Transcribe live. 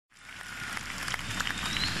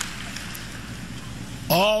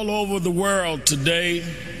All over the world today,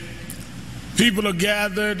 people are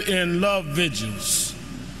gathered in love vigils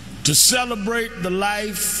to celebrate the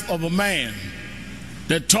life of a man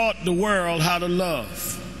that taught the world how to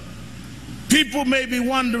love. People may be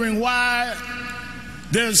wondering why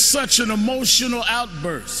there's such an emotional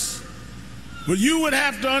outburst, but you would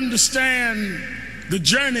have to understand the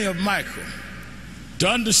journey of Michael to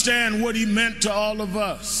understand what he meant to all of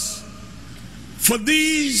us. For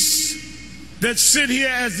these that sit here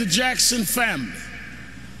as the Jackson family,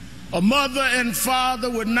 a mother and father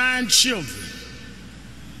with 9 children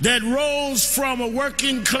that rose from a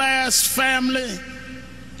working class family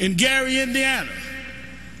in Gary, Indiana.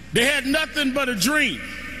 They had nothing but a dream.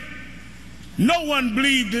 No one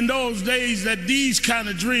believed in those days that these kind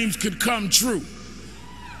of dreams could come true.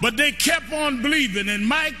 But they kept on believing, and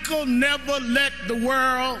Michael never let the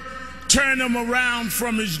world turn him around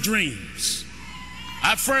from his dreams.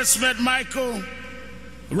 I first met Michael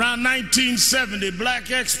around 1970, Black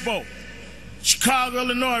Expo, Chicago,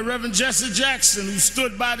 Illinois, Reverend Jesse Jackson, who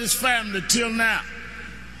stood by this family till now.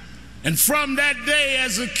 And from that day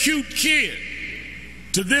as a cute kid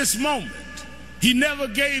to this moment, he never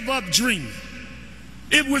gave up dreaming.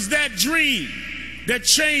 It was that dream that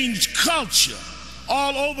changed culture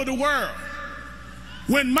all over the world.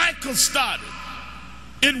 When Michael started,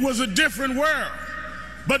 it was a different world.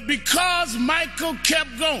 But because Michael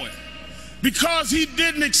kept going, because he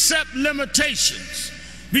didn't accept limitations,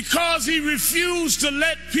 because he refused to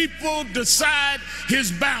let people decide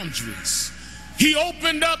his boundaries, he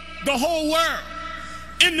opened up the whole world.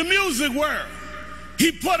 In the music world,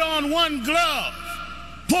 he put on one glove,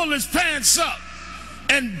 pulled his pants up,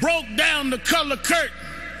 and broke down the color curtain,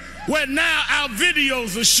 where now our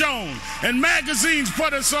videos are shown and magazines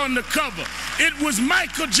put us on the cover. It was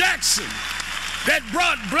Michael Jackson that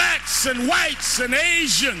brought blacks and whites and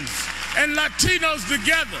Asians and Latinos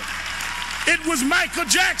together. It was Michael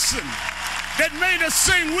Jackson that made us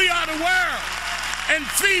sing "We Are the World" and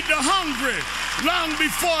feed the hungry long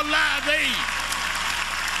before Live Aid.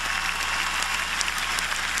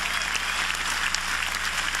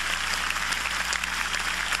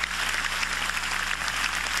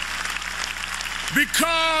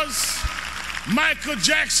 Because Michael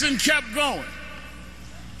Jackson kept going,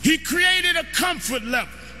 he created a comfort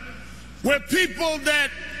level where people that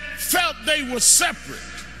felt they were separate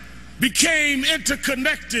became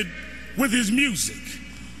interconnected with his music.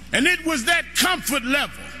 And it was that comfort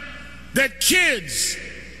level that kids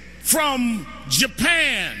from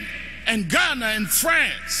Japan and Ghana and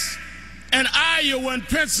France and Iowa and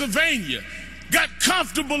Pennsylvania got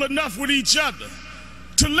comfortable enough with each other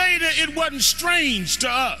to later it wasn't strange to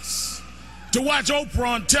us to watch Oprah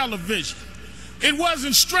on television. It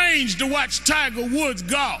wasn't strange to watch Tiger Woods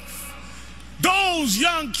golf. Those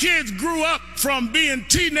young kids grew up from being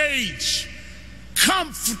teenage,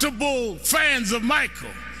 comfortable fans of Michael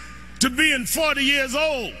to being 40 years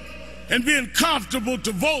old and being comfortable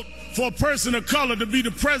to vote for a person of color to be the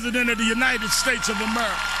president of the United States of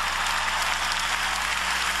America.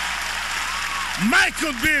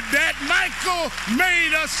 Michael did that. Michael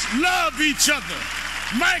made us love each other.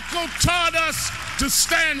 Michael taught us to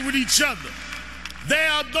stand with each other.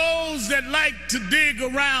 There are those that like to dig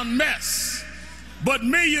around mess, but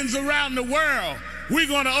millions around the world, we're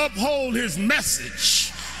going to uphold his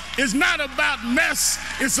message. It's not about mess,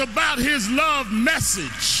 it's about his love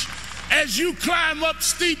message. As you climb up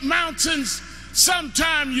steep mountains,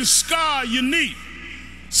 sometimes you scar your knee.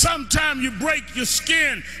 Sometimes you break your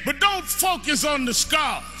skin, but don't focus on the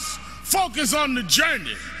scars. Focus on the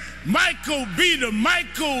journey. Michael Beater,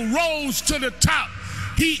 Michael rose to the top.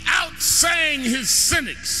 He outsang his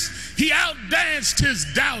cynics. He outdanced his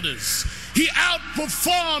doubters. He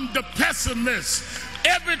outperformed the pessimists.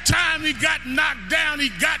 Every time he got knocked down, he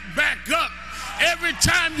got back up. Every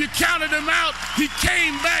time you counted him out, he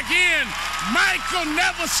came back in. Michael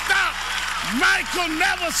never stopped. Michael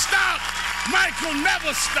never stopped. Michael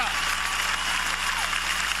never stopped.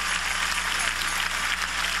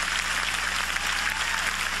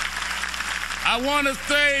 I want to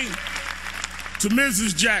say to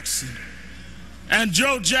Mrs. Jackson and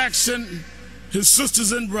Joe Jackson, his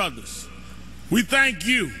sisters and brothers, we thank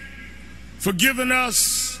you for giving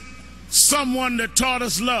us someone that taught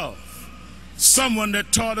us love, someone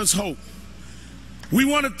that taught us hope. We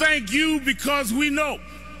want to thank you because we know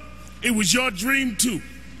it was your dream too.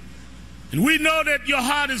 And we know that your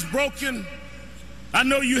heart is broken. I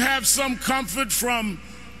know you have some comfort from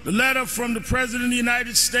the letter from the President of the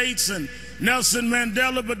United States and Nelson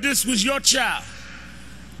Mandela, but this was your child.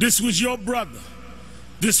 This was your brother.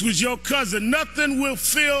 This was your cousin. Nothing will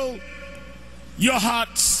fill your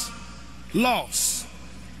heart's loss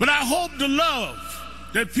But I hope the love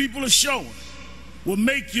that people are showing will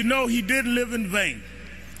make you know he didn't live in vain.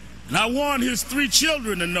 And I want his 3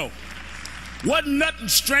 children to know, wasn't nothing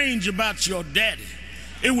strange about your daddy.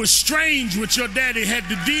 It was strange what your daddy had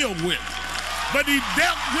to deal with, but he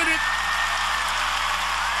dealt with it.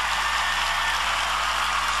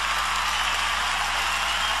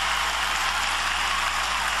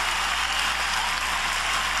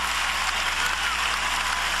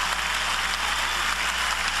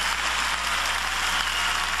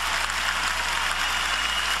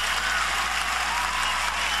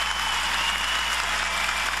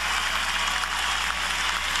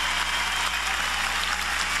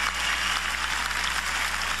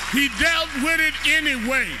 He dealt with it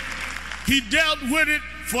anyway. He dealt with it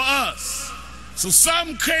for us. So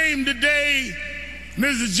some came today,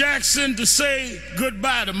 Mrs. Jackson, to say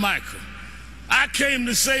goodbye to Michael. I came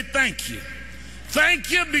to say thank you.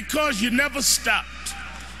 Thank you because you never stopped.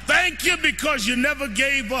 Thank you because you never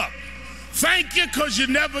gave up. Thank you because you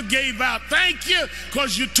never gave out. Thank you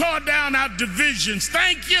because you tore down our divisions.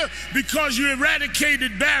 Thank you because you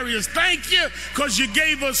eradicated barriers. Thank you because you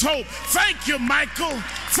gave us hope. Thank you, Michael.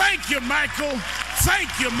 Thank you, Michael.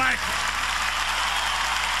 Thank you, Michael.